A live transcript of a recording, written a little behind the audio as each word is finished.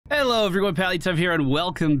Hello everyone, Pallytime here, and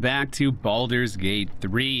welcome back to Baldur's Gate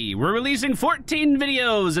 3. We're releasing 14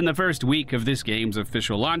 videos in the first week of this game's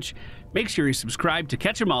official launch. Make sure you subscribe to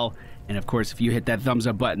catch them all, and of course, if you hit that thumbs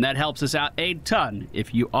up button, that helps us out a ton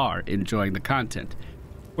if you are enjoying the content.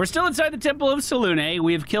 We're still inside the Temple of Selûne.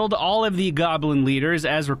 We have killed all of the goblin leaders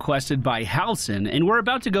as requested by Halsin, and we're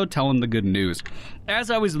about to go tell them the good news. As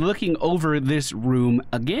I was looking over this room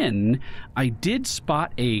again, I did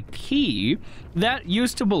spot a key that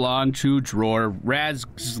used to belong to Dror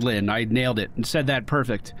Razglin. I nailed it and said that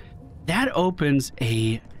perfect. That opens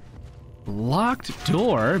a locked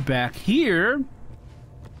door back here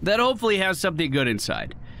that hopefully has something good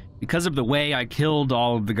inside. Because of the way I killed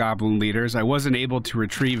all of the goblin leaders, I wasn't able to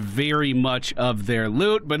retrieve very much of their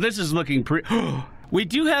loot, but this is looking pretty... We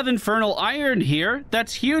do have infernal iron here.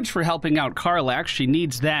 That's huge for helping out Karlach. She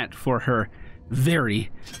needs that for her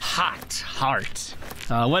very hot heart.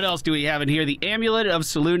 What else do we have in here? The Amulet of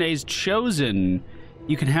Selûne's Chosen.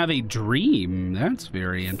 You can have a dream. That's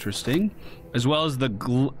very interesting. As well as the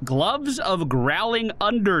Gloves of Growling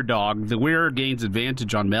Underdog. The wearer gains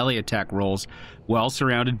advantage on melee attack rolls while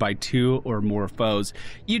surrounded by 2 or more foes.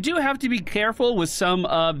 You do have to be careful with some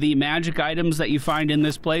of the magic items that you find in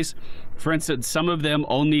this place. For instance, some of them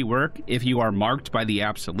only work if you are marked by the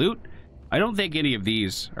Absolute. I don't think any of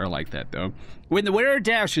these are like that, though. When the wearer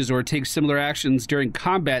dashes or takes similar actions during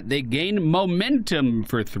combat, they gain momentum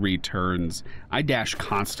for 3 turns. I dash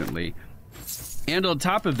constantly. And on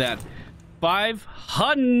top of that,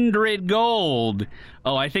 500 gold.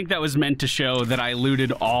 Oh, I think that was meant to show that I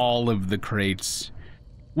looted all of the crates.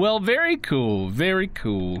 Well, very cool, very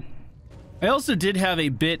cool. I also did have a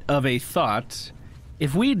bit of a thought.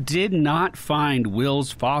 If we did not find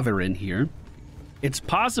Will's father in here, it's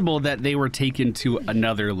possible that they were taken to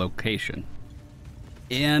another location.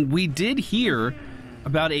 And we did hear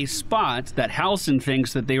about a spot that Halsin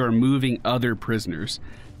thinks that they were moving other prisoners.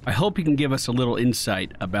 I hope he can give us a little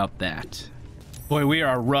insight about that. Boy, we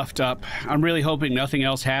are roughed up. I'm really hoping nothing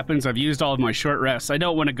else happens. I've used all of my short rests. I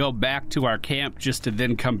don't want to go back to our camp just to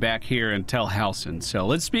then come back here and tell Halsin. So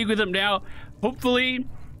let's speak with him now. Hopefully,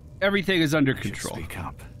 everything is under control. Speak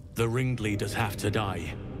up. The ringleaders have to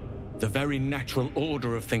die. The very natural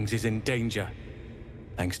order of things is in danger,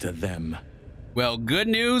 thanks to them. Well, good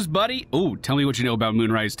news, buddy. Oh, tell me what you know about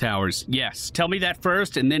Moonrise Towers. Yes, tell me that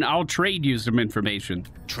first, and then I'll trade you some information.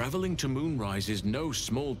 Traveling to Moonrise is no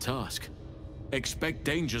small task. Expect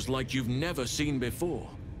dangers like you've never seen before.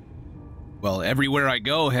 Well, everywhere I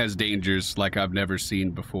go has dangers like I've never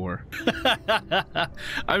seen before.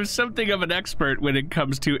 I'm something of an expert when it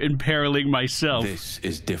comes to imperiling myself. This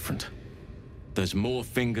is different. There's more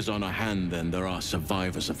fingers on a hand than there are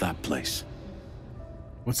survivors of that place.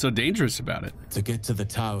 What's so dangerous about it? To get to the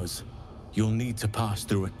towers, you'll need to pass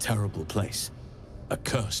through a terrible place. A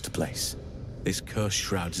cursed place. This curse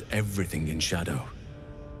shrouds everything in shadow.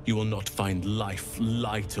 You will not find life,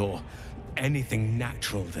 light, or anything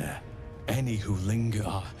natural there. Any who linger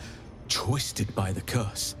are twisted by the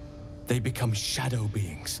curse. They become shadow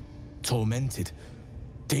beings, tormented,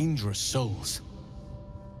 dangerous souls.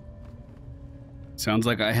 Sounds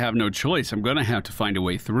like I have no choice. I'm gonna have to find a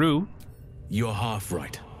way through. You're half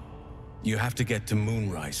right. You have to get to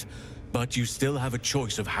Moonrise, but you still have a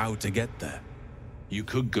choice of how to get there. You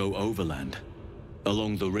could go overland,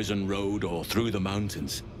 along the Risen Road or through the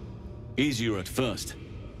mountains. Easier at first,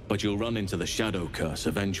 but you'll run into the shadow curse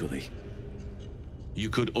eventually. You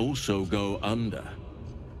could also go under.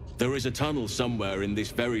 There is a tunnel somewhere in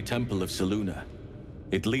this very Temple of Selûne.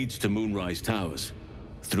 It leads to Moonrise Towers,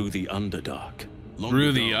 through the Underdark.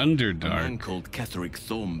 Through the Underdark. A man called Ketheric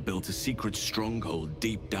Thorm built a secret stronghold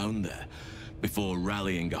deep down there, before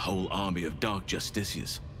rallying a whole army of Dark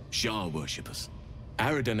Justiciars, Shah worshippers.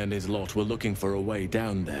 Aridon and his lot were looking for a way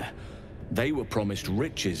down there. They were promised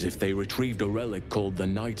riches if they retrieved a relic called the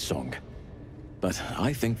Night Song. But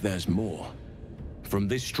I think there's more. From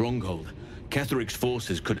this stronghold, Ketheric's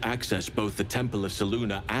forces could access both the Temple of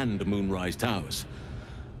Selûne and Moonrise Towers.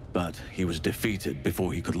 But he was defeated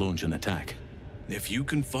before he could launch an attack. If you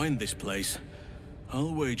can find this place,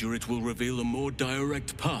 I'll wager it will reveal a more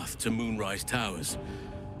direct path to Moonrise Towers,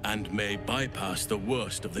 and may bypass the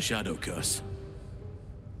worst of the Shadow Curse.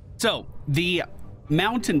 So, the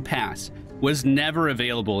Mountain Pass was never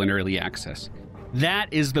available in early access.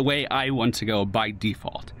 That is the way I want to go by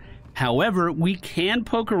default. However, we can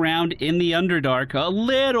poke around in the Underdark a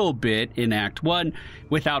little bit in Act 1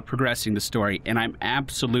 without progressing the story, and I'm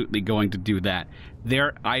absolutely going to do that.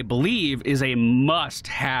 There, I believe, is a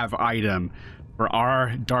must-have item for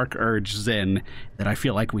our Dark Urge Zen that I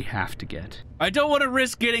feel like we have to get. I don't want to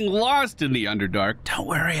risk getting lost in the Underdark. Don't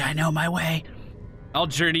worry, I know my way. I'll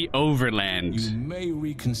journey overland. You may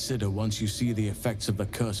reconsider once you see the effects of the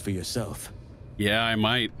curse for yourself. Yeah, I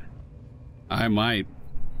might. I might.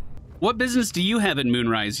 What business do you have in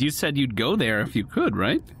Moonrise? You said you'd go there if you could,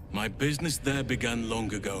 right? My business there began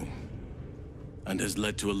long ago, and has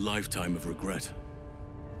led to a lifetime of regret.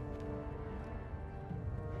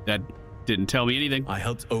 That didn't tell me anything. I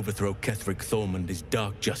helped overthrow Ketheric Thorm and his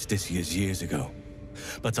Dark Justiciars years ago,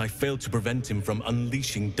 but I failed to prevent him from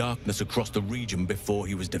unleashing darkness across the region before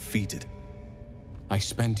he was defeated. I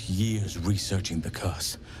spent years researching the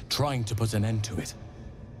curse, trying to put an end to it.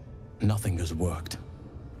 Nothing has worked.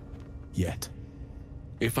 Yet.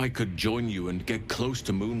 If I could join you and get close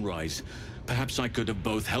to Moonrise, perhaps I could have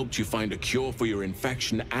both helped you find a cure for your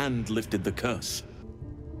infection and lifted the curse.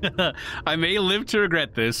 I may live to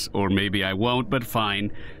regret this, or maybe I won't, but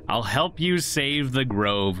fine. I'll help you save the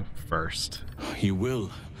grove first. You will.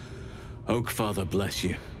 Oakfather bless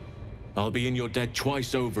you. I'll be in your debt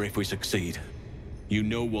twice over if we succeed. You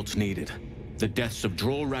know what's needed. The deaths of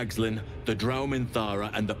Dror Ragzlin, the Drow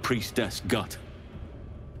Minthara, and the Priestess Gut.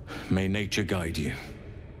 May nature guide you.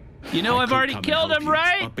 You know I've already killed him,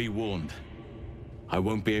 right? But be warned. I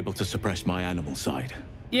won't be able to suppress my animal side.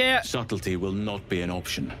 Yeah. Subtlety will not be an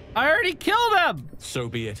option. I already killed him! So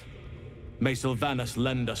be it. May Sylvanas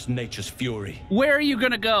lend us nature's fury. Where are you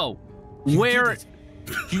gonna go? Where?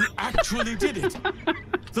 You actually did it!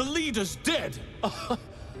 The leader's dead!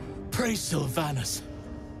 Praise Sylvanas.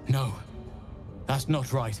 No, that's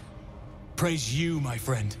not right. Praise you, my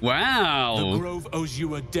friend. Wow. The Grove owes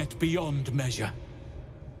you a debt beyond measure.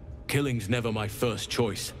 Killing's never my first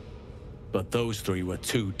choice, but those three were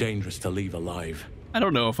too dangerous to leave alive. I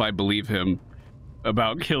don't know if I believe him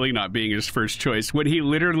about killing not being his first choice when he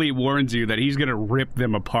literally warns you that he's gonna rip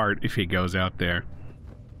them apart if he goes out there.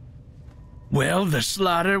 Well, the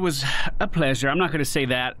slaughter was a pleasure. I'm not gonna say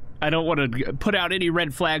that. I don't want to put out any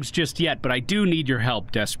red flags just yet, but I do need your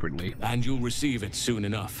help desperately. And you'll receive it soon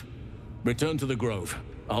enough. Return to the Grove.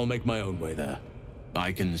 I'll make my own way there.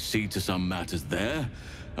 I can see to some matters there,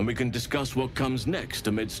 and we can discuss what comes next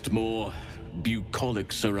amidst more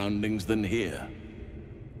bucolic surroundings than here.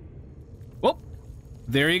 Well,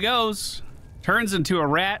 there he goes. Turns into a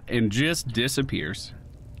rat and just disappears.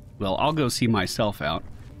 Well, I'll go see myself out.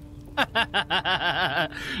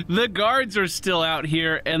 The guards are still out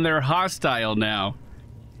here, and they're hostile now.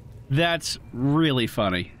 That's really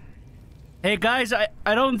funny. Hey, guys,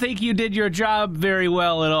 I don't think you did your job very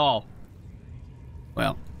well at all.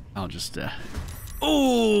 Well, I'll just,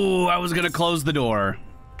 Ooh, I was gonna close the door.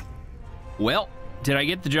 Well, did I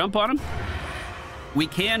get the jump on him? We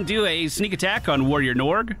can do a sneak attack on Warrior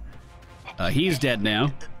Norg. He's dead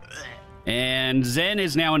now. And Zen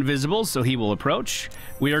is now invisible, so he will approach.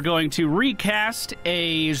 We are going to recast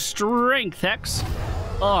a Strength Hex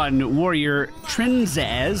on Warrior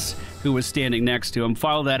Trinzaz, who was standing next to him.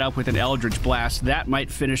 Follow that up with an Eldritch Blast. That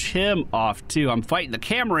might finish him off, too. I'm fighting the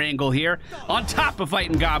camera angle here, on top of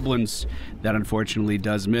fighting goblins. That unfortunately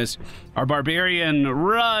does miss. Our Barbarian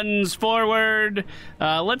runs forward.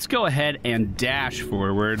 Let's go ahead and dash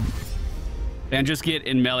forward and just get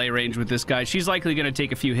in melee range with this guy. She's likely going to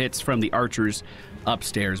take a few hits from the archers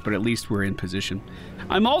upstairs, but at least we're in position.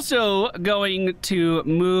 I'm also going to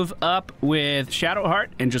move up with Shadowheart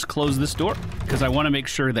and just close this door because I want to make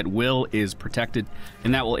sure that Will is protected,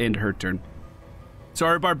 and that will end her turn. So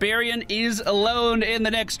our Barbarian is alone in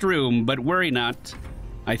the next room, but worry not.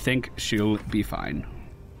 I think she'll be fine.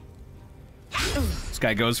 This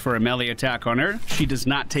guy goes for a melee attack on her. She does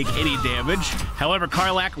not take any damage. However,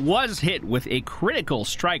 Karlach was hit with a critical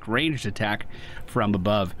strike ranged attack from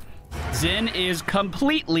above. Zen is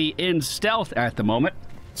completely in stealth at the moment,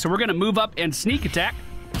 so we're going to move up and sneak attack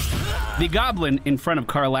the goblin in front of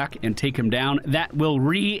Karlach and take him down. That will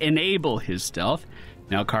re-enable his stealth.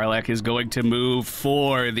 Now Karlach is going to move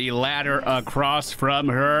for the ladder across from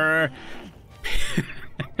her.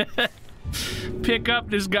 Pick up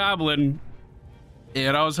this goblin.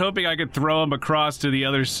 And I was hoping I could throw him across to the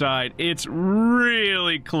other side. It's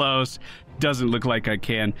really close. Doesn't look like I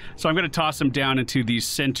can. So I'm going to toss him down into the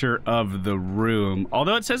center of the room.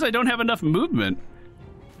 Although it says I don't have enough movement.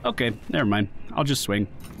 Okay, never mind. I'll just swing.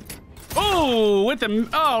 Oh, with the...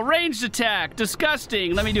 Oh, ranged attack.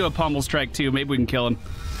 Disgusting. Let me do a pommel strike too. Maybe we can kill him.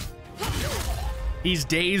 He's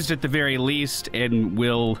dazed at the very least and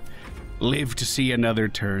will live to see another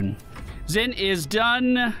turn. Zen is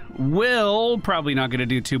done. Will probably not going to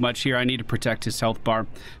do too much here. I need to protect his health bar.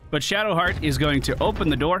 But Shadowheart is going to open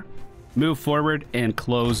the door, move forward, and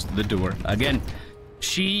close the door. Again,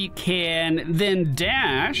 she can then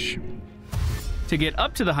dash to get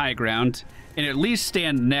up to the high ground and at least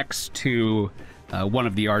stand next to one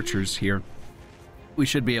of the archers here. we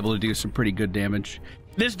should be able to do some pretty good damage.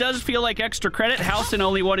 This does feel like extra credit. Halcyon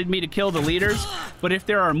only wanted me to kill the leaders, but if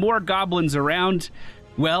there are more goblins around,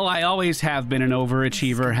 well, I always have been an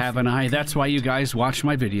overachiever, haven't I? That's why you guys watch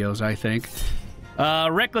my videos, I think.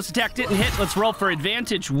 Reckless attack didn't hit. Let's roll for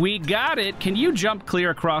advantage. We got it. Can you jump clear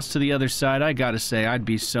across to the other side? I gotta say, I'd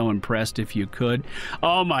be so impressed if you could.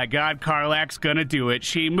 Oh my god, Karlach's gonna do it.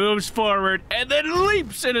 She moves forward and then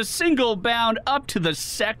leaps in a single bound up to the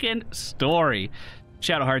second story.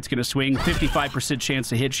 Shadowheart's gonna swing, 55% chance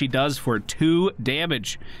to hit. She does for 2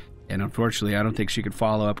 damage. And unfortunately, I don't think she could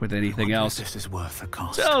follow up with anything else. This is worth the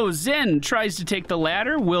cost. So, Zen tries to take the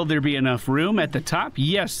ladder. Will there be enough room at the top?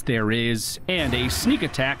 Yes, there is. And a sneak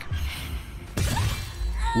attack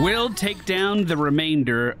will take down the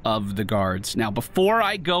remainder of the guards. Now, before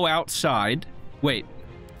I go outside... Wait.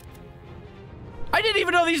 I didn't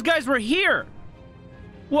even know these guys were here!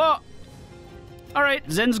 Well... All right,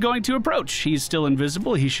 Zen's going to approach. He's still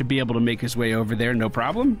invisible. He should be able to make his way over there, no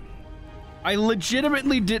problem. I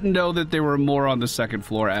legitimately didn't know that there were more on the second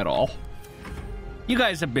floor at all. You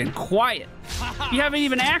guys have been quiet. You haven't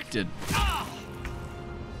even acted.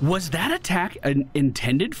 Was that attack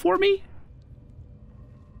intended for me?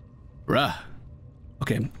 Bruh.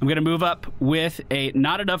 Okay, I'm gonna move up with a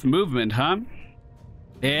not enough movement, huh?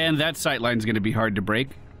 And that sightline's gonna be hard to break.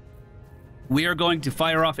 We are going to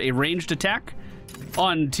fire off a ranged attack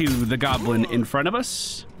onto the goblin in front of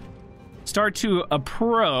us. Start to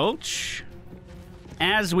approach.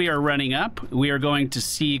 As we are running up, we are going to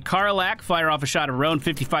see Karlach fire off a shot of her own,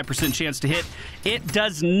 55% chance to hit. It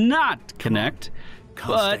does not connect,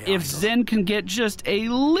 but if Zen can get just a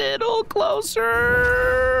little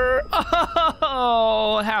closer...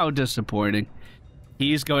 Oh, how disappointing.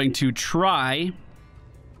 He's going to try,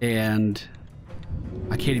 and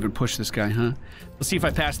I can't even push this guy, huh? Let's see if I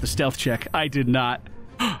pass the stealth check. I did not.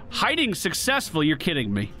 Hiding successful, you're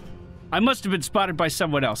kidding me. I must have been spotted by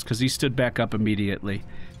someone else because he stood back up immediately.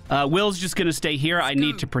 Will's just going to stay here. I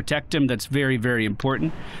need to protect him. That's very, very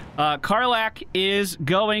important. Karlach is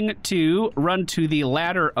going to run to the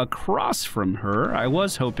ladder across from her. I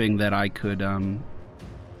was hoping that I could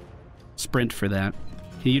sprint for that.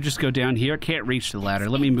 Can you just go down here? Can't reach the ladder.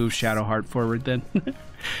 Let me move Shadowheart forward then.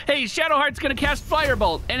 Hey, Shadowheart's going to cast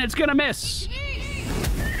Firebolt, and it's going to miss.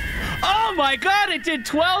 Oh my god, it did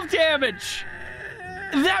 12 damage!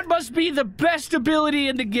 That must be the best ability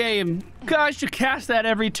in the game. Gosh, you cast that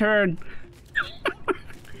every turn.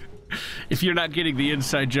 If you're not getting the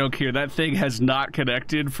inside joke here, that thing has not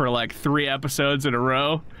connected for like 3 episodes in a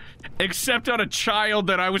row. Except on a child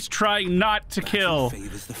that I was trying not to kill.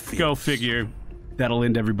 Go figure. That'll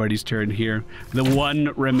end everybody's turn here. The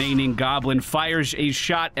one remaining goblin fires a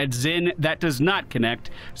shot at Zen that does not connect.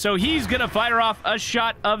 So he's gonna fire off a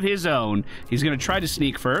shot of his own. He's gonna try to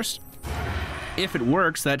sneak first. If it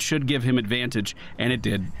works, that should give him advantage, and it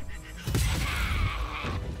did.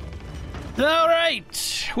 All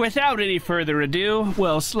right, without any further ado,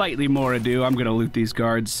 well, slightly more ado, I'm gonna loot these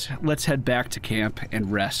guards. Let's head back to camp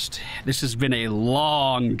and rest. This has been a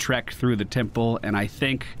long trek through the temple, and I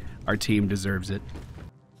think our team deserves it.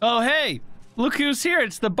 Oh, hey, look who's here.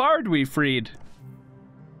 It's the bard we freed.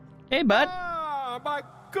 Hey, bud. Ah, my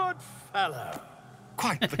good fellow.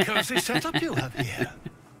 Quite the cozy setup you have here.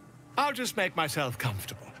 I'll just make myself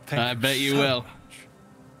comfortable. I bet you will.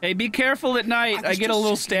 Hey, be careful at night. I get a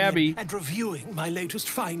little stabby. And reviewing my latest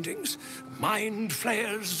findings. Mind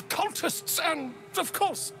flayers, cultists, and, of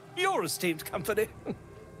course, your esteemed company.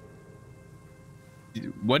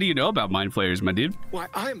 What do you know about mind flayers, my dude? Why,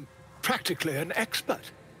 I'm practically an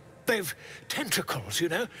expert. They've tentacles, you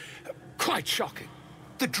know? Quite shocking.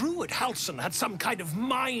 The druid Halson had some kind of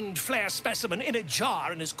mind flare specimen in a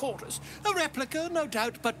jar in his quarters. A replica, no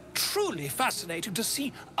doubt, but truly fascinating to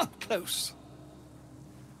see up close.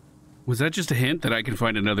 Was that just a hint that I can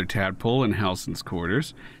find another tadpole in Halson's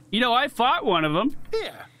quarters? You know, I fought one of them.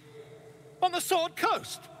 Here, on the Sword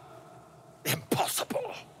Coast.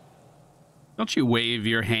 Impossible. Don't you wave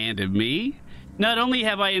your hand at me. Not only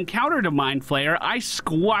have I encountered a mind flayer, I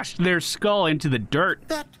squashed their skull into the dirt.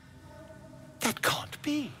 That can't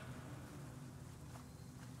be.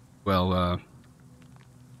 Well, I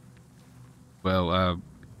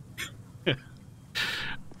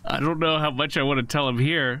don't know how much I want to tell him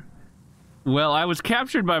here. Well, I was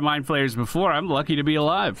captured by mind flayers before. I'm lucky to be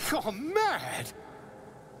alive. You're mad.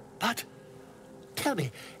 But tell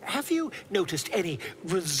me, have you noticed any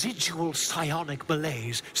residual psionic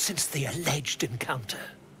malaise since the alleged encounter?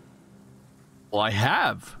 Well, I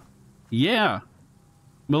have. Yeah.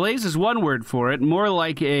 Malaise is one word for it, more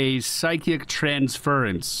like a psychic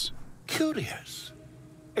transference. Curious.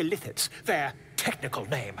 Illithids, they're technical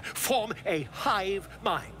name, form a hive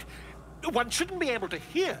mind. One shouldn't be able to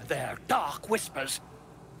hear their dark whispers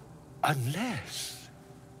unless...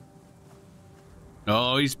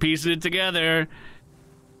 Oh, he's piecing it together.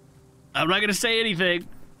 I'm not going to say anything.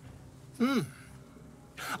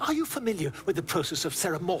 Are you familiar with the process of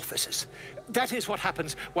ceremorphosis? That is what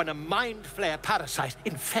happens when a mind flare parasite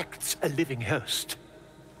infects a living host.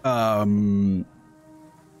 I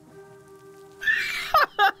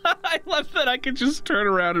love that I could just turn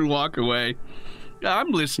around and walk away.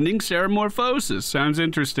 I'm listening. Ceremorphosis. Sounds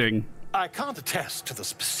interesting. I can't attest to the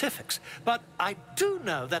specifics, but I do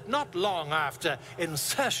know that not long after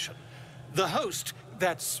insertion, the host,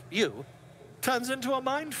 that's you, turns into a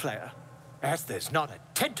mind flayer. As there's not a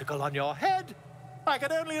tentacle on your head, I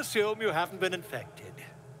can only assume you haven't been infected.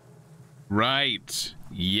 Right.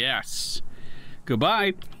 Yes.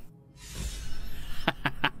 Goodbye.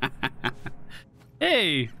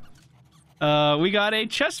 Hey. We got a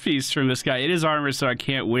chest piece from this guy. It is armor, so I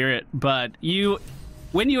can't wear it. But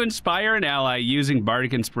when you inspire an ally using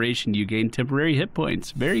Bardic Inspiration, you gain temporary hit points.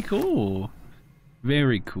 Very cool.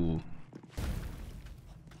 Very cool.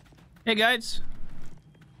 Hey, guys.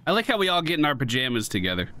 I like how we all get in our pajamas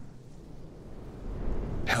together.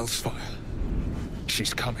 Hellsfire.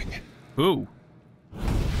 She's coming. Ooh.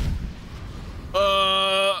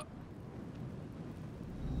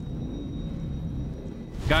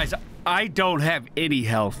 Guys, I don't have any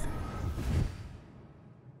health.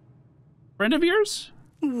 Friend of yours?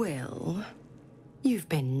 Will, you've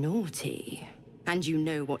been naughty, and you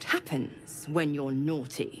know what happens when you're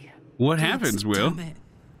naughty. What happens, Will? Damn it.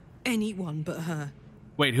 Anyone but her.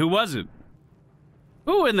 Wait, who was it?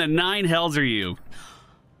 Who in the 9 hells are you?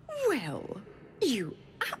 Will, you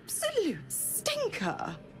absolute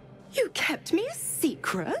stinker. You kept me a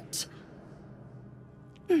secret?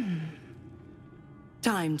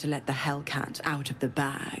 Time to let the Hellcat out of the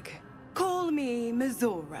bag. Call me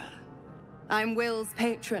Mizora. I'm Will's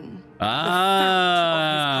patron.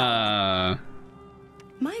 Ah.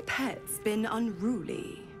 My pet's been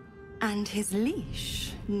unruly, and his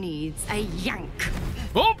leash needs a yank.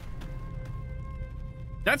 Oh!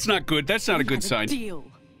 That's not good. That's not a good sign. Deal,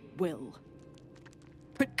 Will.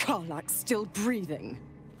 But Karlak's still breathing.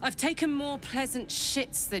 I've taken more pleasant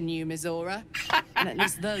shits than you, Mizora. And at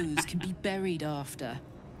least those can be buried after.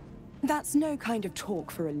 That's no kind of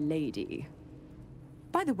talk for a lady.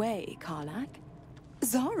 By the way, Karlak,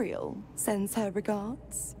 Zariel sends her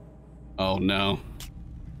regards. Oh, no.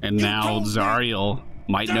 And now Zariel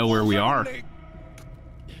might know where we are.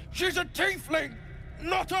 She's a tiefling,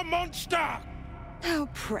 not a monster! How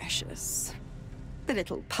precious. The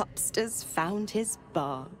little pupster's found his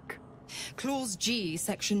bark. Clause G,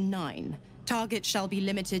 Section 9. Target shall be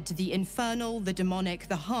limited to the infernal, the demonic,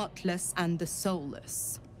 the heartless, and the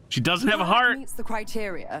soulless. She doesn't have a heart. Meets the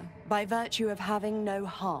criteria by virtue of having no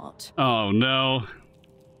heart. Oh, no.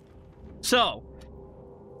 So,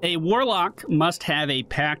 a warlock must have a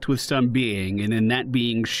pact with some being, and then that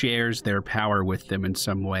being shares their power with them in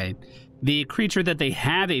some way. The creature that they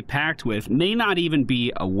have a pact with may not even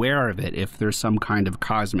be aware of it if there's some kind of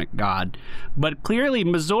cosmic god. But clearly,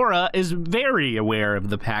 Mizora is very aware of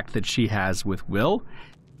the pact that she has with Will,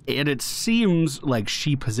 and it seems like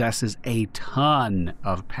she possesses a ton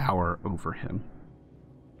of power over him.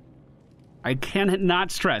 I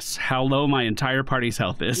cannot stress how low my entire party's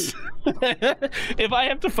health is. If I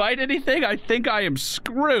have to fight anything, I think I am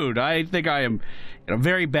screwed. I think I am in a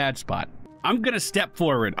very bad spot. I'm gonna step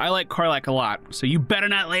forward. I like Karlak a lot, so you better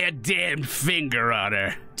not lay a damn finger on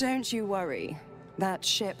her. Don't you worry. That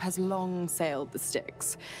ship has long sailed the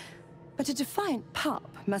Styx. But a defiant pup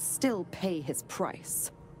must still pay his price.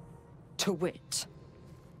 To wit.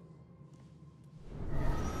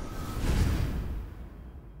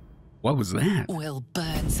 What was that? Will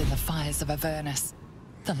burns in the fires of Avernus.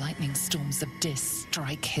 The lightning storms of Dis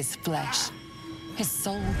strike his flesh. His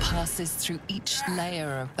soul passes through each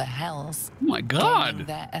layer of the hells. Oh my God. Gaining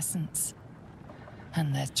their essence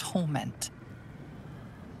and their torment.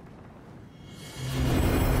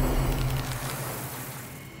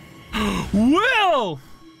 Will!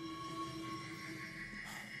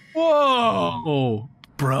 Whoa!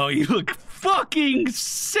 Bro, you look fucking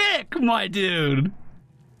sick, my dude.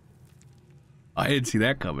 I didn't see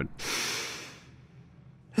that coming.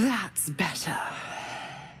 That's better.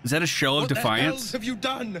 Is that a show of defiance? What the hell have you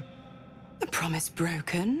done? A promise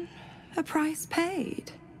broken, a price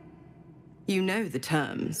paid. You know the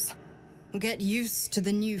terms. Get used to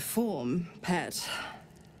the new form, pet.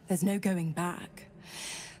 There's no going back.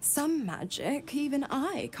 Some magic even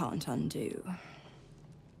I can't undo.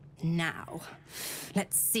 Now,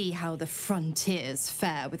 let's see how the frontiers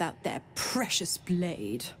fare without their precious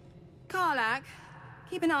blade. Karlach,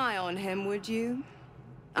 keep an eye on him, would you?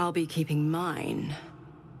 I'll be keeping mine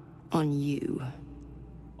on you.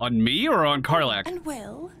 On me or on Karlach? And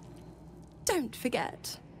Will, don't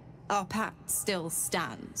forget, our pact still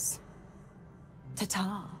stands.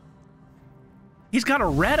 Ta-ta. He's got a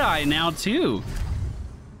red eye now, too.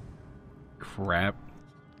 Crap.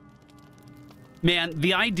 Man,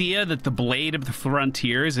 the idea that the Blade of the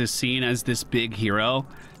Frontiers is seen as this big hero,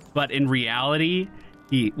 but in reality,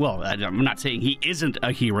 well, I'm not saying he isn't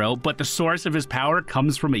a hero, but the source of his power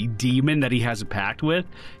comes from a demon that he has a pact with.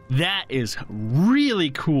 That is really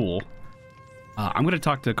cool. I'm going to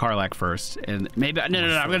talk to Karlach first, and maybe... No,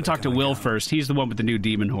 I'm going to talk to Will first. He's the one with the new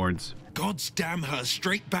demon horns. Gods damn her,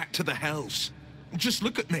 straight back to the hells. Just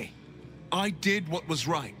look at me. I did what was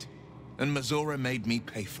right, and Mizora made me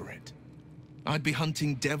pay for it. I'd be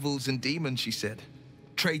hunting devils and demons, she said.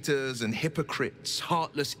 Traitors and hypocrites,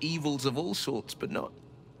 heartless evils of all sorts, but not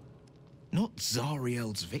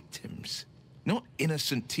Zariel's victims. Not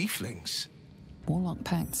innocent tieflings. Warlock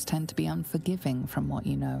pacts tend to be unforgiving from what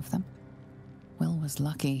you know of them. Will was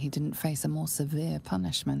lucky he didn't face a more severe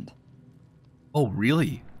punishment. Oh,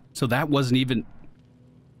 really? So that wasn't even...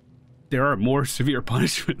 There are more severe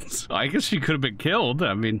punishments. I guess she could have been killed.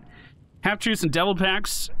 I mean, half-truths and devil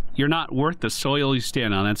pacts, you're not worth the soil you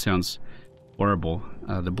stand on. That sounds horrible.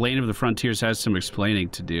 The Blade of the Frontiers has some explaining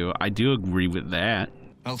to do. I do agree with that.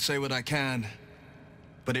 I'll say what I can,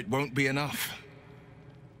 but it won't be enough.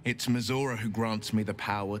 It's Mizora who grants me the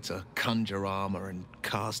power to conjure armor and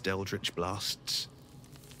cast eldritch blasts.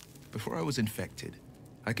 Before I was infected,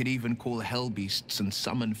 I could even call hell beasts and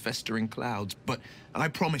summon festering clouds, but I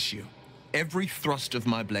promise you, every thrust of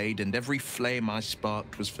my blade and every flame I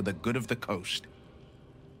sparked was for the good of the coast.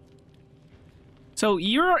 So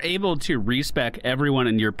you're able to respec everyone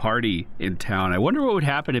in your party in town. I wonder what would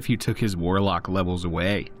happen if you took his warlock levels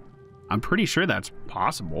away. I'm pretty sure that's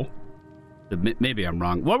possible. Maybe I'm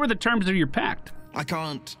wrong. What were the terms of your pact? I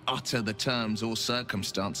can't utter the terms or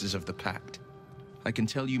circumstances of the pact. I can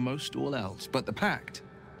tell you most all else, but the pact,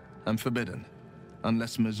 I'm forbidden,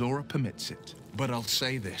 unless Mizora permits it. But I'll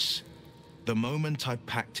say this. The moment I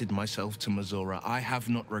pacted myself to Mizora, I have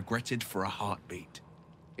not regretted for a heartbeat.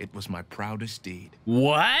 It was my proudest deed.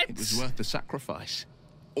 What? It was worth the sacrifice.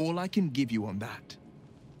 All I can give you on that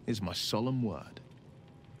is my solemn word.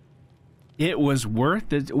 It was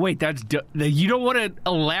worth it. Wait, you don't want to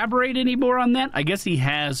elaborate any more on that? I guess he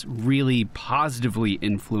has really positively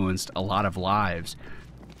influenced a lot of lives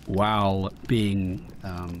while being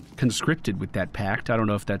conscripted with that pact. I don't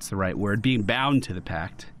know if that's the right word. Being bound to the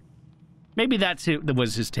pact. Maybe that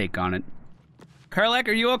was his take on it. Karlach,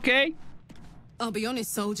 are you okay? I'll be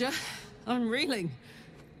honest, soldier. I'm reeling.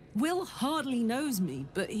 Will hardly knows me,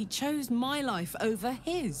 but he chose my life over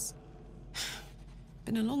his.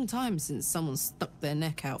 Been a long time since someone stuck their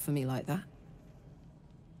neck out for me like that.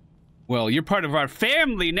 Well, you're part of our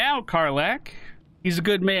family now, Karlach. He's a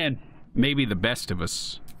good man. Maybe the best of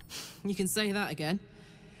us. You can say that again.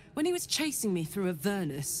 When he was chasing me through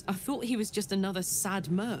Avernus, I thought he was just another sad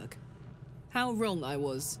merc. How wrong I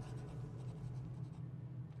was.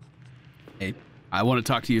 Hey, I want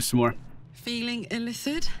to talk to you some more. Feeling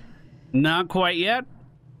illicit? Not quite yet.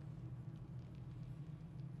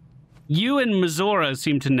 You and Mizora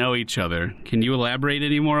seem to know each other. Can you elaborate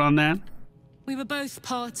any more on that? We were both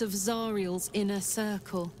part of Zariel's inner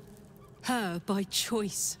circle. Her by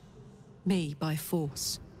choice, me by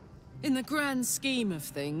force. In the grand scheme of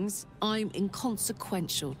things, I'm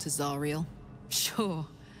inconsequential to Zariel. Sure,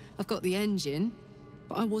 I've got the engine,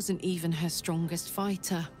 but I wasn't even her strongest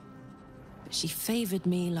fighter. But she favored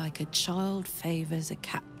me like a child favors a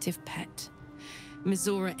captive pet.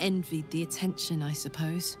 Mizora envied the attention, I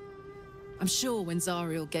suppose. I'm sure when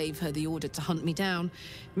Zariel gave her the order to hunt me down,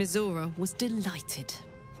 Mizora was delighted.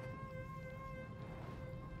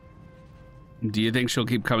 Do you think she'll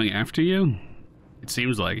keep coming after you? It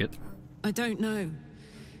seems like it. I don't know.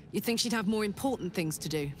 You'd think she'd have more important things to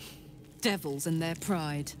do. Devils and their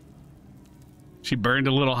pride. She burned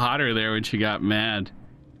a little hotter there when she got mad.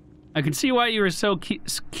 I can see why you were so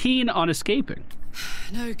keen on escaping.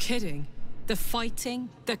 No kidding. The fighting,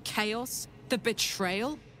 the chaos, the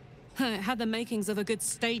betrayal. It had the makings of a good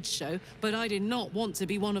stage show, but I did not want to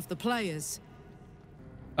be one of the players.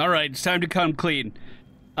 All right, it's time to come clean.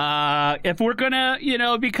 If we're gonna,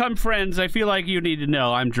 become friends, I feel like you need to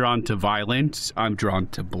know I'm drawn to violence. I'm drawn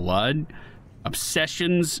to blood.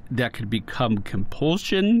 Obsessions that could become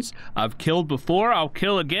compulsions. I've killed before. I'll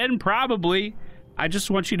kill again, probably. I just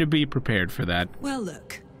want you to be prepared for that. Well,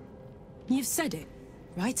 look. You've said it.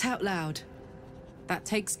 Right out loud. That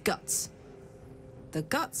takes guts. The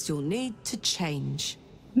guts you'll need to change.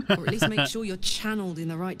 Or at least make sure you're channeled in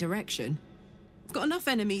the right direction. I've got enough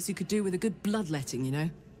enemies who could do with a good bloodletting, you know?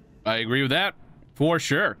 I agree with that, for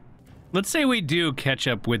sure. Let's say we do catch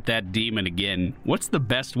up with that demon again. What's the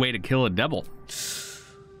best way to kill a devil?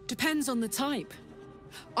 Depends on the type.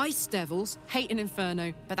 Ice devils hate an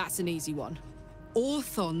inferno, but that's an easy one.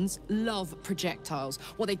 Orthons love projectiles.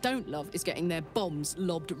 What they don't love is getting their bombs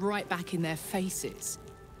lobbed right back in their faces.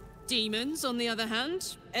 Demons, on the other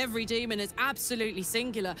hand, every demon is absolutely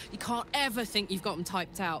singular. You can't ever think you've got them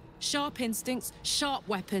typed out. Sharp instincts, sharp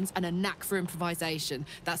weapons, and a knack for improvisation.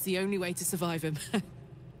 That's the only way to survive them.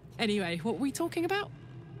 Anyway, what were we talking about?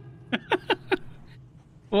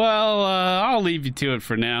 Well, I'll leave you to it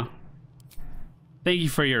for now. Thank you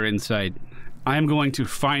for your insight. I'm going to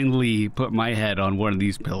finally put my head on one of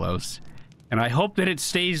these pillows, and I hope that it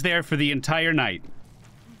stays there for the entire night.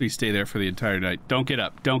 Please stay there for the entire night. Don't get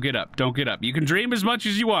up. Don't get up. Don't get up. You can dream as much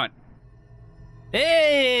as you want.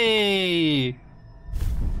 Hey!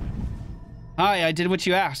 Hi, I did what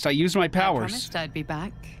you asked. I used my powers. I promised I'd be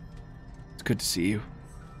back. It's good to see you.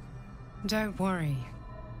 Don't worry.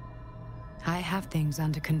 I have things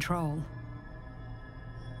under control.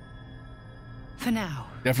 For now.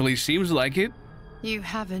 Definitely seems like it. You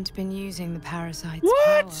haven't been using the parasite's What?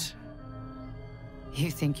 power. You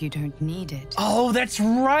think you don't need it. Oh, that's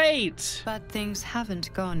right! But things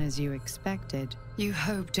haven't gone as you expected. You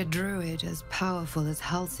hoped a druid as powerful as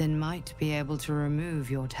Halsin might be able to remove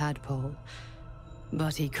your tadpole.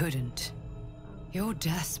 But he couldn't. You're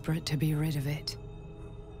desperate to be rid of it.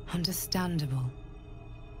 Understandable.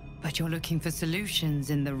 But you're looking for solutions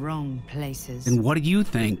in the wrong places. And what do you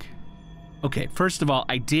think? Okay, first of all,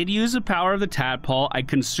 I did use the power of the tadpole. I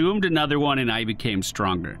consumed another one and I became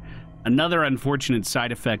stronger. Another unfortunate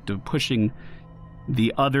side effect of pushing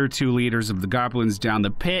the other two leaders of the goblins down the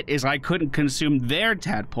pit is I couldn't consume their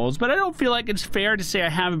tadpoles, but I don't feel like it's fair to say I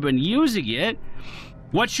haven't been using it.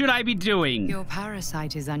 What should I be doing? Your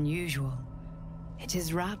parasite is unusual. It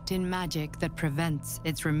is wrapped in magic that prevents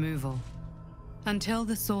its removal. Until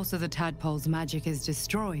the source of the tadpole's magic is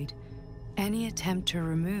destroyed, any attempt to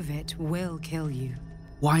remove it will kill you.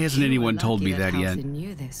 Why hasn't anyone told me that yet? Halsin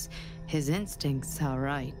knew this. His instincts are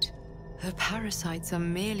right. The parasites are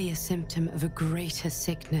merely a symptom of a greater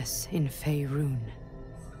sickness in Faerun.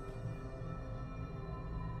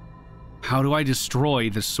 How do I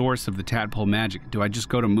destroy the source of the tadpole magic? Do I just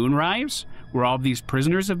go to Moonrise, where all of these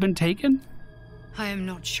prisoners have been taken? I am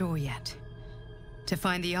not sure yet. To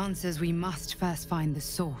find the answers, we must first find the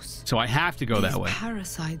source. So I have to go that way. These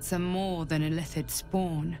parasites are more than illithid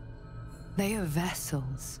spawn. They are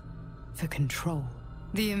vessels for control.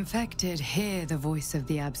 The infected hear the voice of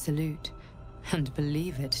the Absolute and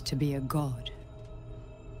believe it to be a god.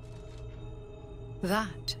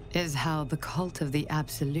 That is how the cult of the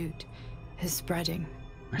Absolute is spreading.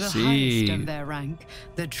 The highest of their rank,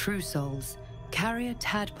 the True Souls, carry a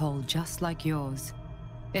tadpole just like yours.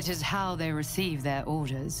 It is how they receive their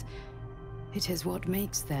orders. It is what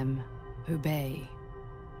makes them obey.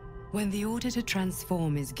 When the order to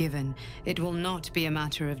transform is given, it will not be a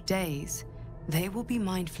matter of days. They will be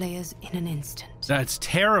mind flayers in an instant. That's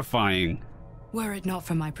terrifying. Were it not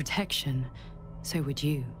for my protection, so would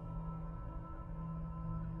you.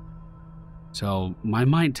 So my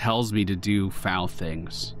mind tells me to do foul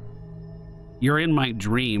things. You're in my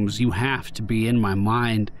dreams. You have to be in my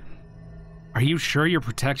mind. Are you sure your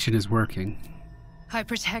protection is working? I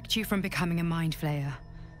protect you from becoming a mind flayer.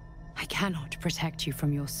 I cannot protect you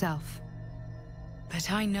from yourself.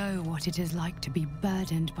 But I know what it is like to be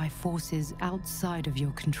burdened by forces outside of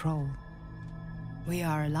your control. We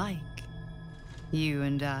are alike, you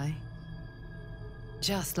and I.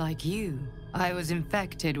 Just like you, I was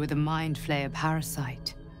infected with a mind flayer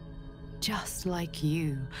parasite. Just like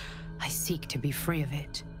you, I seek to be free of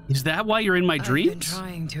it. Is that why you're in my dreams? I've been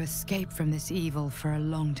trying to escape from this evil for a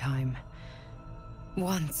long time.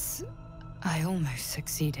 Once, I almost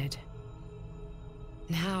succeeded.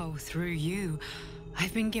 Now, through you,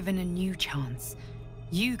 I've been given a new chance.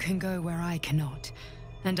 You can go where I cannot,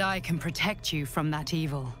 and I can protect you from that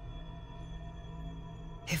evil.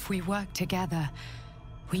 If we work together,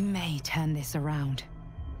 we may turn this around.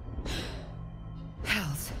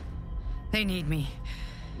 Hells, they need me.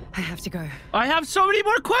 I have to go. I have so many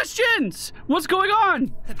more questions! What's going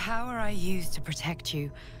on? The power I used to protect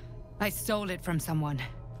you, I stole it from someone.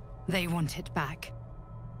 They want it back.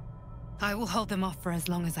 I will hold them off for as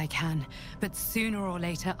long as I can, but sooner or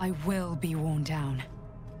later I will be worn down.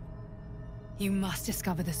 You must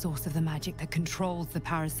discover the source of the magic that controls the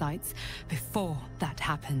parasites before that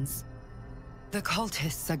happens. The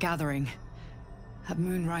cultists are gathering at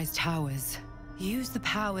Moonrise Towers. Use the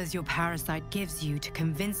powers your parasite gives you to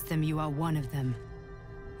convince them you are one of them.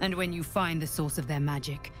 And when you find the source of their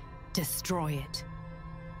magic, destroy it.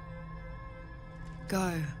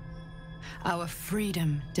 Go. Our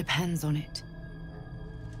freedom depends on it.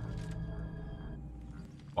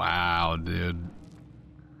 Wow, dude.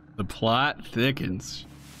 The plot thickens.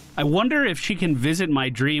 I wonder if she can visit my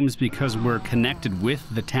dreams because we're connected with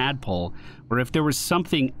the tadpole, or if there was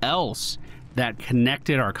something else that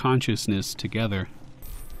connected our consciousness together.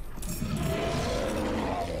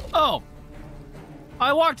 Oh!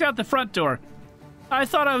 I walked out the front door. I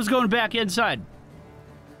thought I was going back inside.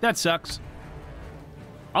 That sucks.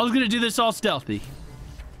 I was gonna do this all stealthy.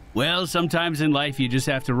 Well, sometimes in life you just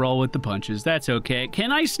have to roll with the punches. That's okay.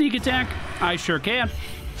 Can I sneak attack? I sure can.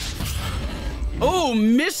 Oh,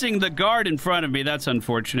 missing the guard in front of me. That's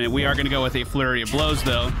unfortunate. We are gonna go with a flurry of blows,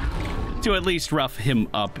 though, to at least rough him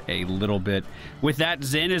up a little bit. With that,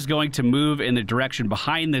 Zen is going to move in the direction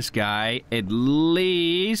behind this guy. At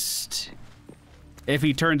least, if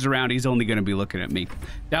he turns around, he's only going to be looking at me.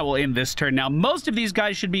 That will end this turn. Now, most of these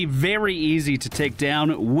guys should be very easy to take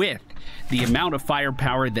down with the amount of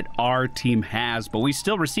firepower that our team has, but we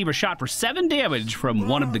still receive a shot for 7 damage from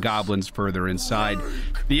one of the goblins further inside.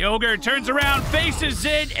 The ogre turns around, faces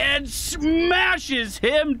Zen, and smashes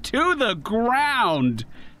him to the ground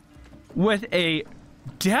with a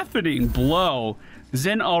deafening blow.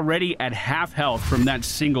 Zen already at half health from that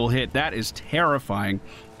single hit. That is terrifying.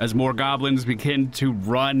 As more goblins begin to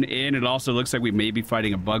run in, it also looks like we may be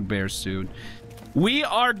fighting a bugbear soon. We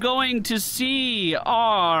are going to see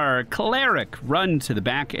our cleric run to the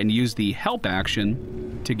back and use the help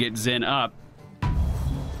action to get Zen up.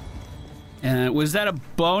 Was that a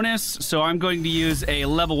bonus? So I'm going to use a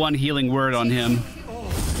level 1 healing word on him.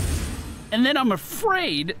 And then I'm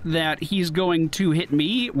afraid that he's going to hit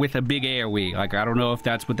me with a big AoE. Like, I don't know if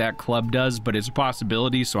that's what that club does, but it's a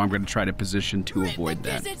possibility, so I'm going to try to position to avoid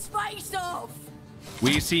that.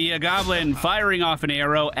 We see a goblin firing off an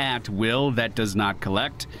arrow at will. That does not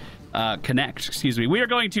connect. We are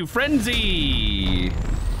going to frenzy.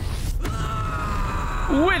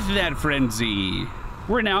 With that frenzy,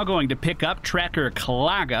 we're now going to pick up Tracker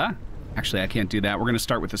Klaga. Actually, I can't do that. We're going to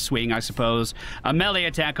start with a swing, I suppose. A melee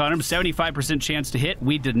attack on him, 75% chance to hit.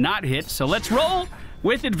 We did not hit, so let's roll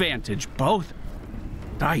with advantage. Both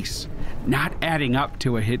dice not adding up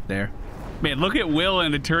to a hit there. Man, look at Will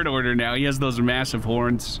in the turn order now. He has those massive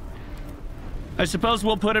horns. I suppose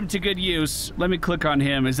we'll put him to good use. Let me click on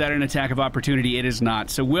him. Is that an attack of opportunity? It is not.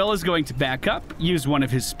 So Will is going to back up, use one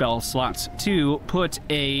of his spell slots to put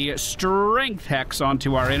a strength hex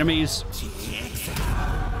onto our enemies,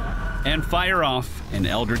 and fire off an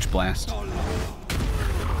Eldritch Blast.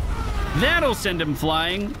 That'll send him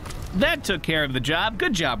flying. That took care of the job.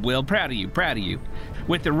 Good job, Will. Proud of you, proud of you.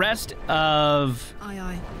 With the rest of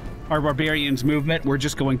our barbarians' movement, we're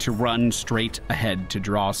just going to run straight ahead to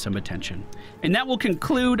draw some attention. And that will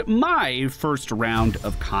conclude my first round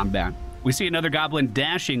of combat. We see another goblin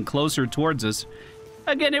dashing closer towards us.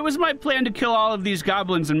 Again, it was my plan to kill all of these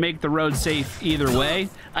goblins and make the road safe either way.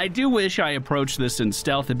 I do wish I approached this in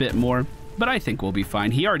stealth a bit more, but I think we'll be fine.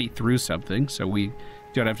 He already threw something, so we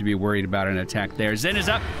don't have to be worried about an attack there. Zen is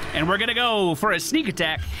up, and we're gonna go for a sneak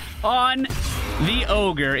attack on the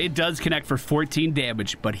ogre. It does connect for 14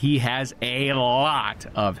 damage, but he has a lot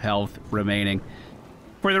of health remaining.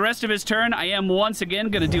 For the rest of his turn, I am once again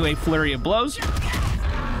gonna do a flurry of blows,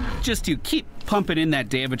 just to keep pumping in that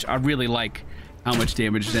damage. I really like how much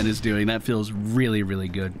damage Zen is doing. That feels really, really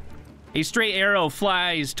good. A stray arrow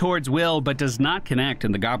flies towards Will, but does not connect,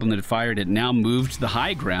 and the goblin that fired it now moved to the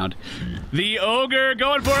high ground. The ogre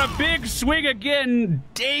going for a big swing again,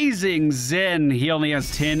 dazing Zen. He only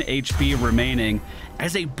has 10 HP remaining.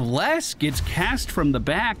 As a bless gets cast from the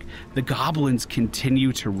back, the goblins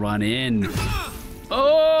continue to run in.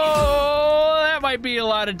 Oh, that might be a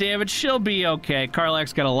lot of damage. She'll be okay.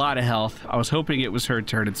 Karlak's got a lot of health. I was hoping it was her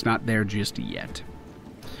turn. It's not there just yet.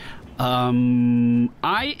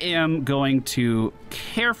 I am going to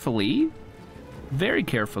carefully, very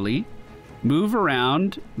carefully, move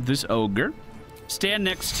around this ogre, stand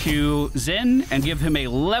next to Zen, and give him a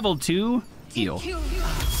level 2 heal.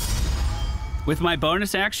 With my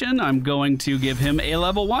bonus action, I'm going to give him a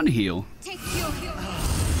level 1 heal.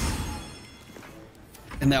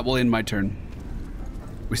 And that will end my turn.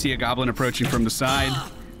 We see a goblin approaching from the side.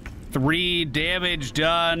 3 damage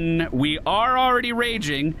done. We are already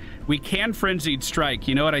raging. We can frenzied strike.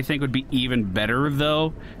 You know what I think would be even better,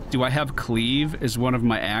 though? Do I have cleave as one of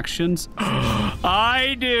my actions?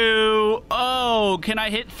 I do. Oh, can I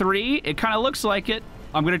hit 3? It kind of looks like it.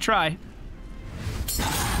 I'm going to try.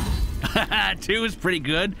 2 is pretty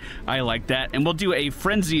good. I like that. And we'll do a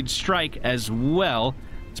frenzied strike as well.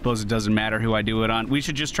 Suppose it doesn't matter who I do it on. We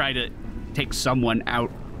should just try to take someone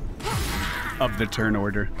out of the turn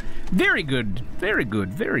order. Very good. Very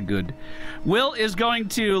good. Very good. Will is going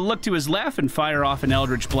to look to his left and fire off an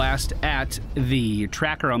Eldritch Blast at the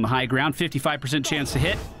tracker on the high ground. 55% chance to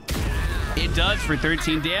hit. It does for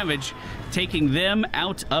 13 damage, taking them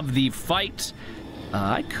out of the fight.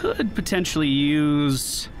 I could potentially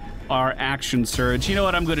use our Action Surge. You know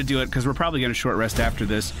what? I'm going to do it because we're probably going to short rest after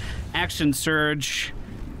this. Action Surge.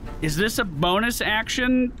 Is this a bonus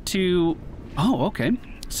action to... Oh, okay.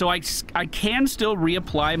 So I can still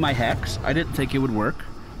reapply my Hex. I didn't think it would work.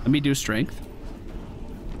 Let me do Strength.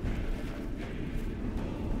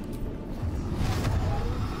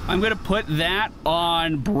 I'm going to put that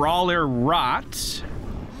on Brawler Rot.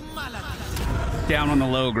 Down on the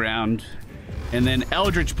low ground. And then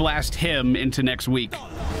Eldritch Blast him into next week.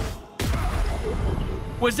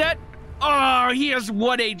 Was that... Oh, he has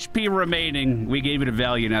 1 HP remaining. We gave it a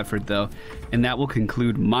valiant effort, though. And that will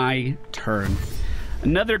conclude my turn.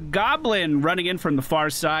 Another goblin running in from the far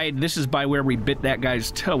side. This is by where we bit that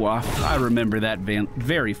guy's toe off. I remember that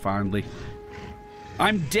very fondly.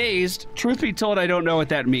 I'm dazed. Truth be told, I don't know what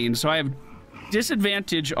that means. So I have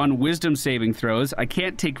disadvantage on wisdom saving throws. I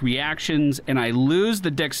can't take reactions, and I lose the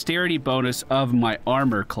dexterity bonus of my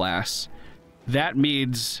armor class. That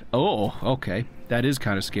means... Oh, okay. That is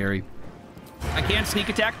kind of scary. I can't sneak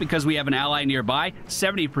attack because we have an ally nearby.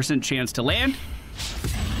 70% chance to land.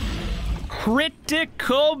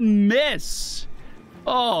 Critical miss.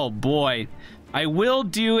 Oh, boy. I will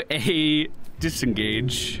do a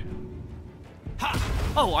disengage.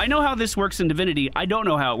 Oh, I know how this works in Divinity. I don't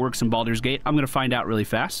know how it works in Baldur's Gate. I'm going to find out really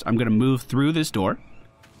fast. I'm going to move through this door.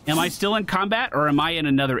 Am I still in combat, or am I in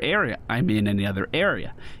another area? I'm in another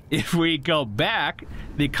area. If we go back,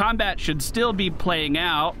 the combat should still be playing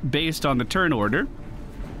out based on the turn order.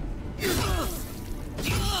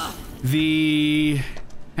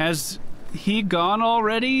 Has he gone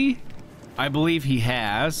already? I believe he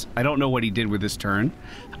has. I don't know what he did with his turn.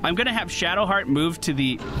 I'm going to have Shadowheart move to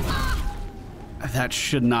the... That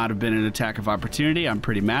should not have been an attack of opportunity. I'm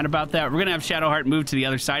pretty mad about that. We're going to have Shadowheart move to the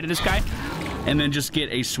other side of this guy and then just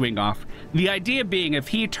get a swing off. The idea being if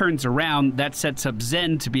he turns around, that sets up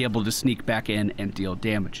Zen to be able to sneak back in and deal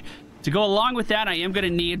damage. To go along with that, I am going to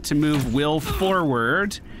need to move Will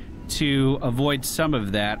forward to avoid some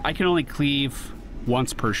of that. I can only cleave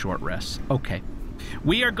once per short rest. Okay.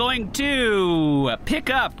 We are going to pick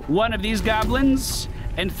up one of these goblins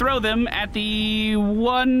and throw them at the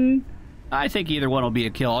one... I think either one will be a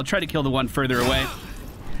kill. I'll try to kill the one further away.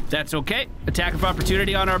 That's okay. Attack of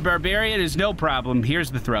opportunity on our barbarian is no problem. Here's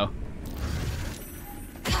the throw.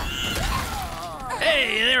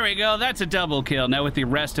 Hey, there we go. That's a double kill. Now with the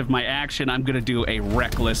rest of my action, I'm going to do a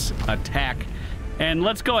reckless attack. And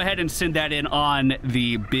let's go ahead and send that in on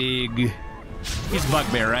the big... He's a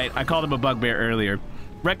bugbear, right? I called him a bugbear earlier.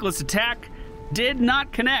 Reckless attack. Did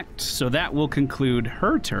not connect, so that will conclude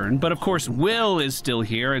her turn. But of course, Will is still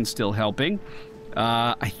here and still helping.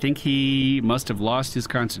 I think he must have lost his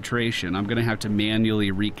concentration. I'm gonna have to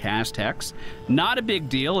manually recast Hex. Not a big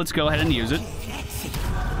deal, let's go ahead and use it.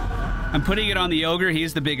 I'm putting it on the ogre,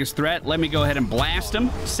 he's the biggest threat. Let me go ahead and blast him.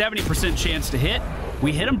 70% chance to hit.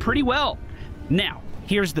 We hit him pretty well. Now,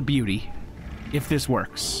 here's the beauty, if this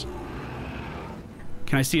works.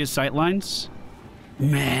 Can I see his sight lines?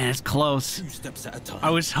 Man, it's close. 2 steps at a time. I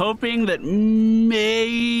was hoping that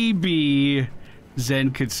maybe Zen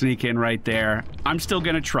could sneak in right there. I'm still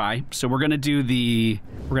gonna try. So we're gonna do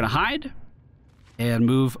we're gonna hide and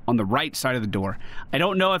move on the right side of the door. I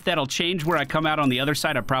don't know if that'll change where I come out on the other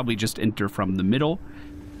side. I'll probably just enter from the middle.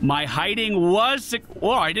 My hiding was, oh,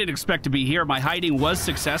 I didn't expect to be here. My hiding was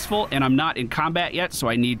successful and I'm not in combat yet, so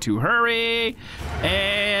I need to hurry.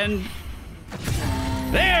 And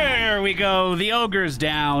there we go. The ogre's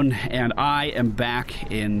down, and I am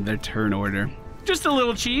back in the turn order. Just a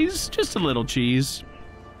little cheese, just a little cheese.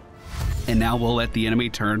 And now we'll let the enemy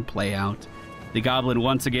turn play out. The goblin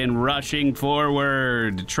once again rushing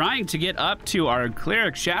forward, trying to get up to our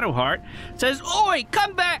cleric Shadowheart. Says, "Oi,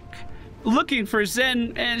 come back!" Looking for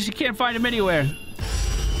Zen, and she can't find him anywhere.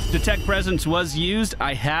 Detect presence was used.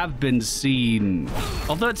 I have been seen.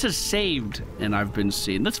 Although it says saved, and I've been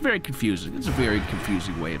seen. That's very confusing. It's a very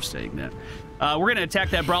confusing way of saying that. We're going to attack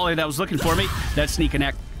that brawler that was looking for me. That sneak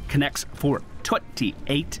connects for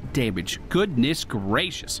 28 damage. Goodness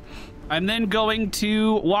gracious. I'm then going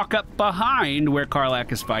to walk up behind where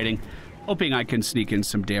Karlach is fighting, hoping I can sneak in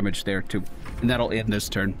some damage there too. And that'll end this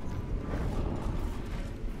turn.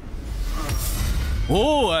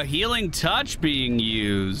 Oh, a healing touch being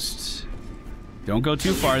used. Don't go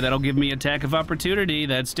too far. That'll give me attack of opportunity.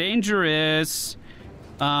 That's dangerous.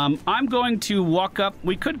 I'm going to walk up.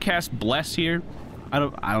 We could cast Bless here. I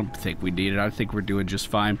don't think we need it. I think we're doing just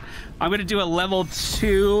fine. I'm going to do a level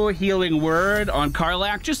 2 healing word on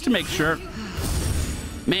Karlach just to make sure.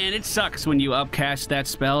 Man, it sucks when you upcast that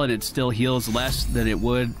spell and it still heals less than it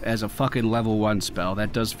would as a fucking level 1 spell.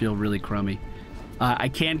 That does feel really crummy. I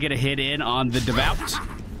can get a hit in on the Devout,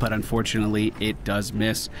 but unfortunately it does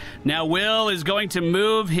miss. Now Will is going to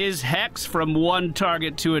move his Hex from one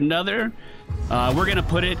target to another. We're going to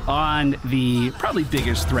put it on the probably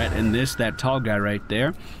biggest threat in this, that tall guy right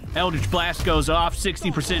there. Eldritch Blast goes off,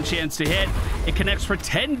 60% chance to hit. It connects for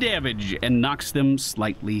 10 damage and knocks them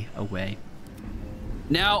slightly away.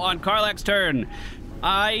 Now on Karlach's turn,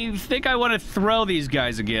 I think I want to throw these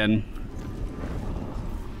guys again.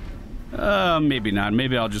 Maybe not.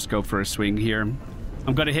 Maybe I'll just go for a swing here.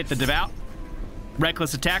 I'm going to hit the Devout.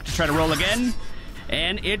 Reckless attack to try to roll again.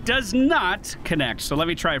 And it does not connect. So let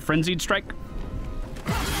me try a Frenzied Strike.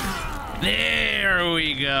 There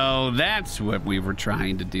we go. That's what we were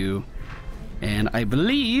trying to do. And I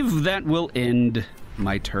believe that will end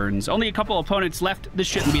my turns. Only a couple opponents left. This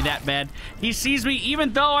shouldn't be that bad. He sees me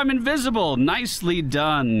even though I'm invisible. Nicely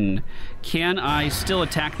done. Can I still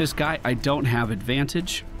attack this guy? I don't have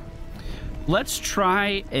advantage. Let's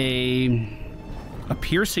try a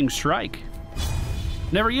piercing strike.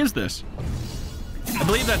 Never used this. I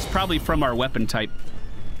believe that's probably from our weapon type.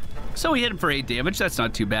 So we hit him for 8 damage. That's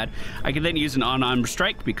not too bad. I can then use an unarmed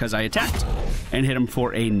strike because I attacked and hit him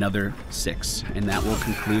for another 6. And that will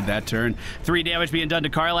conclude that turn. 3 damage being done to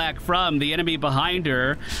Karlach from the enemy behind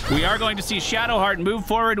her. We are going to see Shadowheart move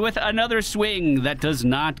forward with another swing that does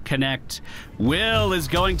not connect. Will is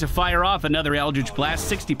going to fire off another Eldritch Blast,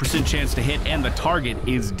 60% chance to hit, and the target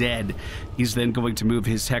is dead. He's then going to move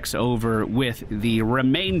his Hex over with the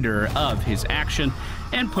remainder of his action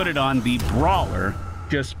and put it on the Brawler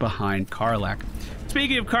just behind Karlach.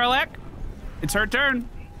 Speaking of Karlach, it's her turn,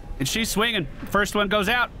 and she's swinging. First one goes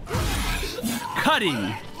out, cutting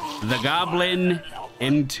the goblin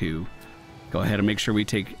in 2. Go ahead and make sure we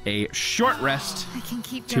take a short rest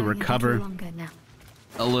to recover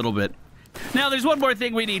a little bit. Now, there's one more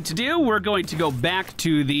thing we need to do. We're going to go back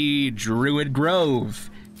to the Druid Grove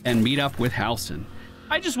and meet up with Halsin.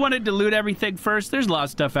 I just wanted to loot everything first. There's a lot of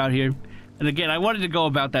stuff out here. And again, I wanted to go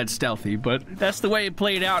about that stealthy, but that's the way it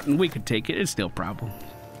played out, and we could take it. It's still a problem.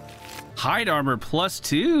 Hide armor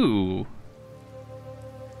 +2.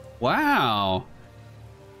 Wow.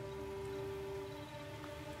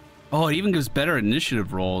 Oh, it even gives better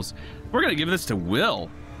initiative rolls. We're going to give this to Will.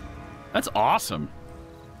 That's awesome.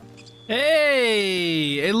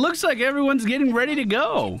 Hey, it looks like everyone's getting ready to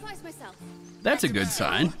go. That's a good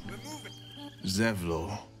sign.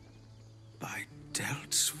 Zevlor, by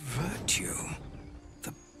Delt's virtue,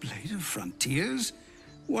 the Blade of Frontiers?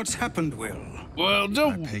 What's happened, Will? Well,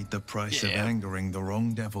 don't... I paid the price of angering the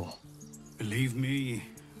wrong devil. Believe me,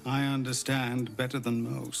 I understand better than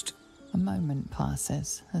most. A moment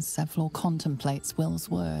passes as Zevlor contemplates Will's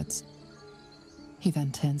words. He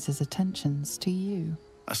then turns his attentions to you.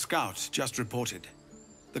 A scout just reported.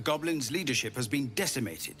 The goblins' leadership has been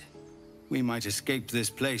decimated. We might escape this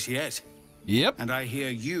place yet. Yep. And I hear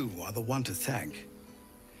you are the one to thank.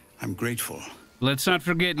 I'm grateful. Let's not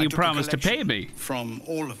forget you promised to pay me. From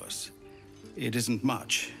all of us. It isn't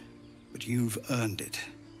much, but you've earned it.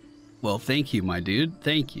 Well, thank you, my dude.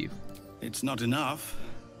 Thank you. It's not enough,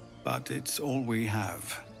 but it's all we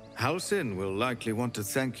have. Halsin will likely want to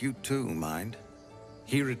thank you too, mind.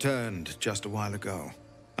 He returned just a while ago.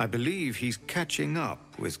 I believe he's catching up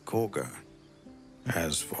with Korga.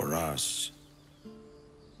 As for us...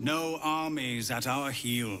 No armies at our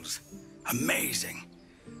heels. Amazing.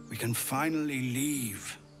 We can finally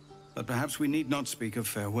leave. But perhaps we need not speak of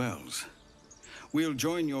farewells. We'll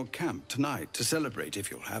join your camp tonight to celebrate if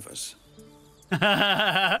you'll have us.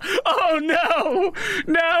 Oh, no!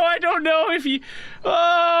 No, I don't know if you...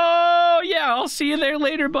 Oh, yeah, I'll see you there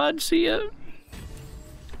later, bud. See ya.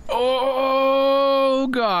 Oh,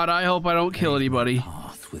 God, I hope I don't kill anybody.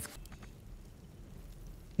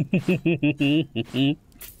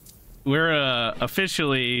 We're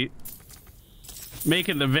officially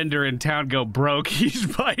making the vendor in town go broke. He's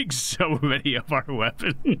buying so many of our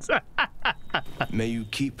weapons. May you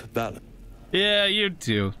keep balance. Yeah, you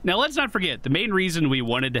too. Now, let's not forget, the main reason we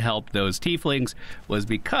wanted to help those tieflings was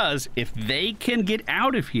because if they can get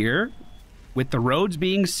out of here, with the roads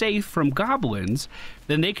being safe from goblins,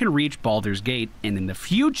 then they can reach Baldur's Gate, and in the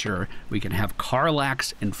future, we can have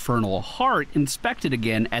Karlach's infernal heart inspected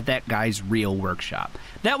again at that guy's real workshop.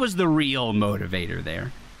 That was the real motivator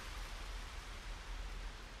there.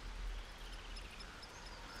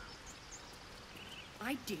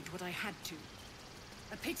 I did what I had to.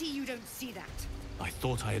 A pity you don't see that. I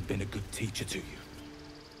thought I had been a good teacher to you.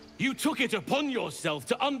 You took it upon yourself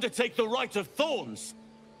to undertake the Rite of Thorns.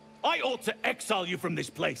 I ought to exile you from this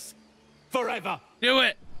place. Forever. Do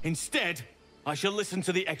it. Instead, I shall listen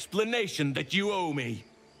to the explanation that you owe me.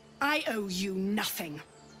 I owe you nothing.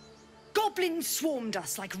 Goblins swarmed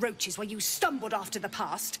us like roaches while you stumbled after the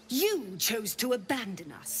past. You chose to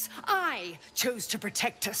abandon us. I chose to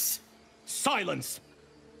protect us. Silence!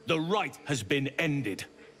 The rite has been ended.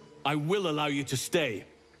 I will allow you to stay,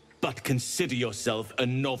 but consider yourself a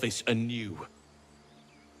novice anew.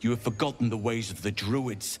 You have forgotten the ways of the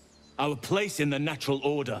druids, our place in the natural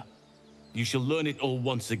order. You shall learn it all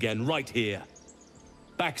once again, right here.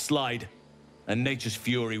 Backslide, and nature's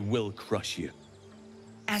fury will crush you.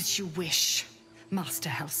 As you wish, Master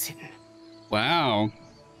Halsin. Wow.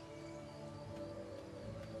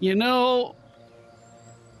 You know,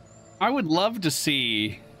 I would love to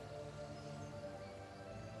see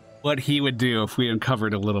what he would do if we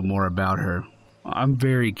uncovered a little more about her. I'm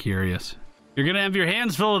very curious. You're gonna have your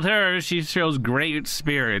hands full with her. She shows great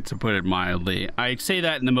spirit, to put it mildly. I say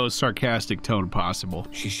that in the most sarcastic tone possible.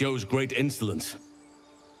 She shows great insolence,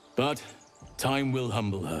 but time will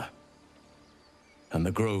humble her. And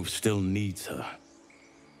the Grove still needs her.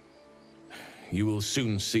 You will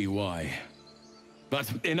soon see why.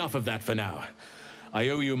 But enough of that for now. I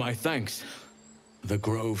owe you my thanks. The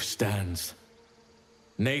Grove stands.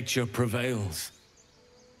 Nature prevails.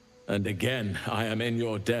 And again, I am in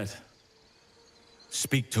your debt.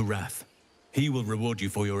 Speak to Wrath. He will reward you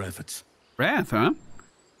for your efforts. Wrath, huh?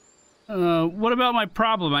 What about my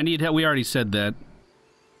problem? I need help. We already said that.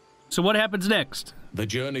 So what happens next? The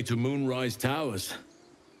journey to Moonrise Towers,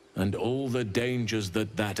 and all the dangers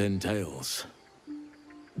that entails.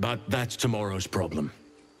 But that's tomorrow's problem.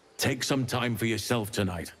 Take some time for yourself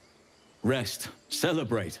tonight. Rest,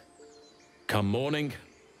 celebrate. Come morning,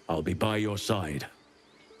 I'll be by your side.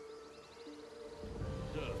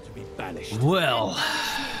 Deserve to be banished. Well,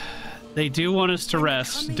 they do want us to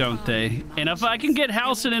rest, don't they? And if I can get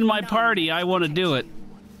Halsin in my party, I want to do it.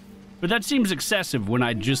 But that seems excessive when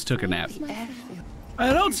I just took a nap.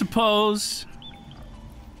 I don't suppose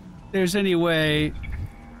there's any way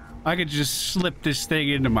I could just slip this thing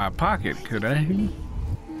into my pocket, could I?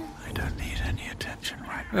 I don't need any attention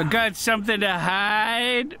right now. I got something to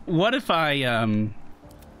hide? What if I,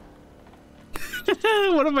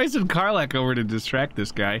 what if I send Karlach over to distract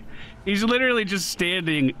this guy? He's literally just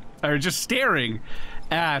standing, or just staring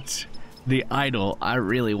at the idol. I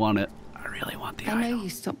really want it. I really want the idol. I know you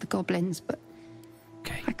stopped the goblins, but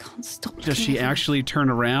okay. I can't stop. Does she actually turn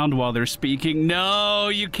around while they're speaking? No,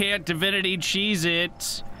 you can't Divinity cheese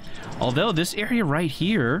it. Although this area right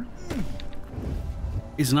here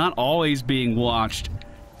is not always being watched.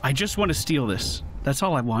 I just want to steal this. That's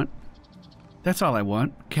all I want. That's all I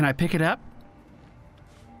want. Can I pick it up?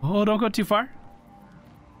 Oh, don't go too far.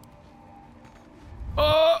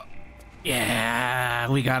 Oh, yeah,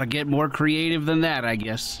 we gotta get more creative than that, I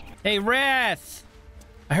guess. Hey, Wrath,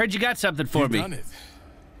 I heard you got something for me. You've done it.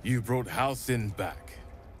 You brought Halsin back.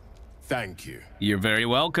 Thank you. You're very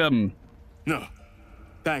welcome. No,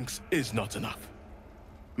 thanks is not enough.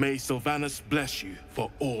 May Sylvanas bless you for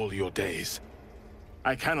all your days.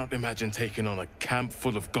 I cannot imagine taking on a camp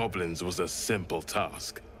full of goblins was a simple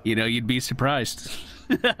task. You know, you'd be surprised.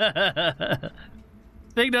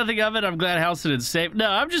 Think nothing of it. I'm glad Halsin is safe. No,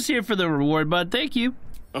 I'm just here for the reward, bud. Thank you.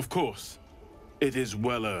 Of course. It is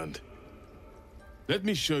well earned. Let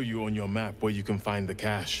me show you on your map where you can find the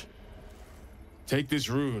cache. Take this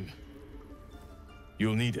rune.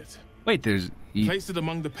 You'll need it. Wait, there's... Place it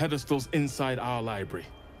among the pedestals inside our library.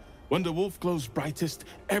 When the wolf glows brightest,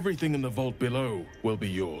 everything in the vault below will be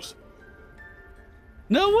yours.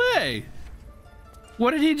 No way!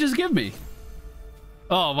 What did he just give me?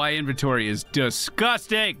 Oh, my inventory is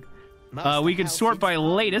disgusting! We can sort by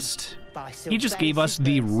latest. He just gave us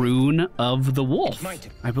the rune of the wolf.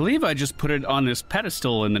 I believe I just put it on this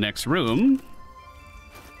pedestal in the next room.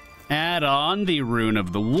 Add on the rune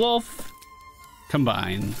of the wolf.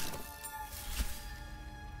 Combine.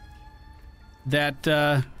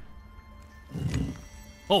 That,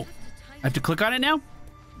 Oh, I have to click on it now?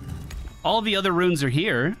 All the other runes are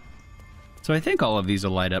here. So I think all of these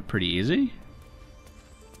will light up pretty easy.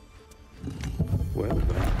 Well,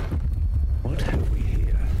 what have we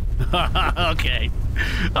here? Okay.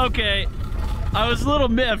 Okay. I was a little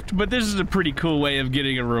miffed, but this is a pretty cool way of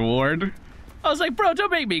getting a reward. I was like, bro,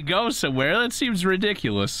 don't make me go somewhere. That seems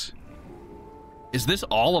ridiculous. Is this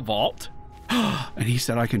all a vault? And he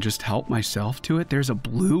said I can just help myself to it. There's a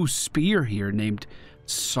blue spear here named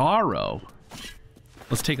Sorrow.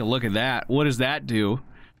 Let's take a look at that. What does that do?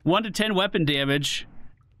 1 to 10 weapon damage.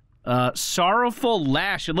 Sorrowful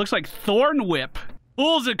Lash. It looks like Thorn Whip.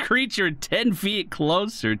 Pulls a creature 10 feet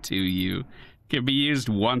closer to you. Can be used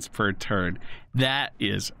once per turn. That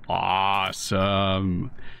is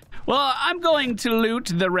awesome. Well, I'm going to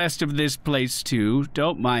loot the rest of this place too.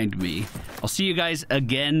 Don't mind me. I'll see you guys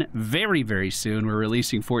again very, very soon. We're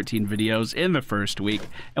releasing 14 videos in the first week,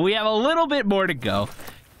 and we have a little bit more to go.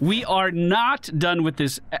 We are not done with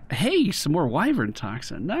this. Hey, some more wyvern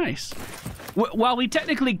toxin. Nice. While we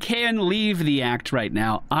technically can leave the act right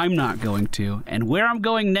now, I'm not going to. And where I'm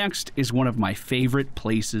going next is one of my favorite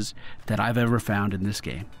places that I've ever found in this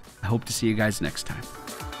game. I hope to see you guys next time.